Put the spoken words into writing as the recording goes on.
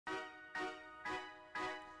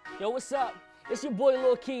Yo, what's up? It's your boy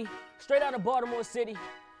Lil Key, straight out of Baltimore City.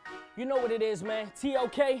 You know what it is, man.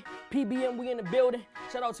 TLK, PBM, we in the building.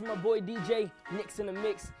 Shout out to my boy DJ, Nick's in the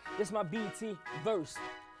mix. This my BT verse.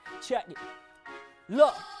 Check it.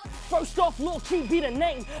 Look, first off, Lil Key be the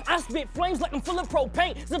name. I spit flames like I'm full of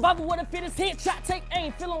propane. Survival with a fittest headshot, take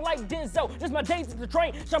aim. Feeling like Denzel, this my days at the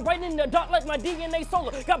train. Shine bright in the dark like my DNA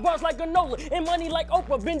solar. Got bars like granola and money like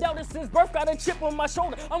Oprah. Been down since birth, got a chip on my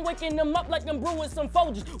shoulder. I'm waking them up like I'm brewing some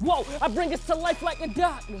Folgers. Whoa, I bring us to life like a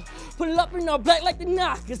doctor. Pull up in all black like the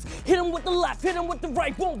knockers. Hit them with the left, hit them with the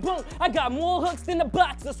right, boom, boom. I got more hooks than the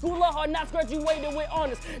boxer. School of hard knocks, graduated with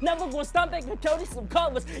honors. Never gonna stop making Cody some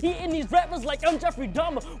covers. Eating these rappers like I'm Jeffrey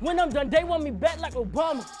Dahmer. When I'm done, they want me back like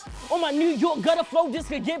Obama. On my New York gutter flow, just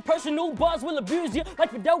could get personal. Bars will abuse you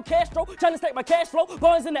like Fidel Castro. Trying to stack my cash flow,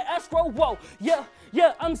 bonds in the escrow. Whoa, yeah,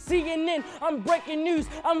 I'm CNN. I'm breaking news.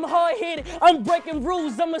 I'm hard-headed. I'm breaking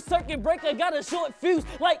rules. I'm a circuit breaker. Got a short fuse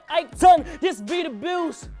like Ike Turner. This be the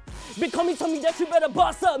bills. Big homie told me that you better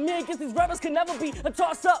boss up. Me against these rappers can never be a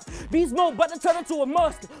toss-up. Beast mode about to turn into a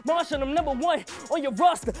monster. Martian, I'm number one on your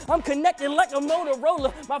roster. I'm connected like a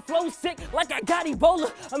Motorola. My flow's sick like I got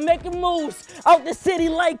Ebola. I'm making moves out the city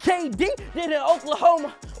like KD did in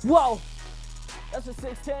Oklahoma. Whoa, that's a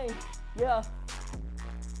 16, yeah.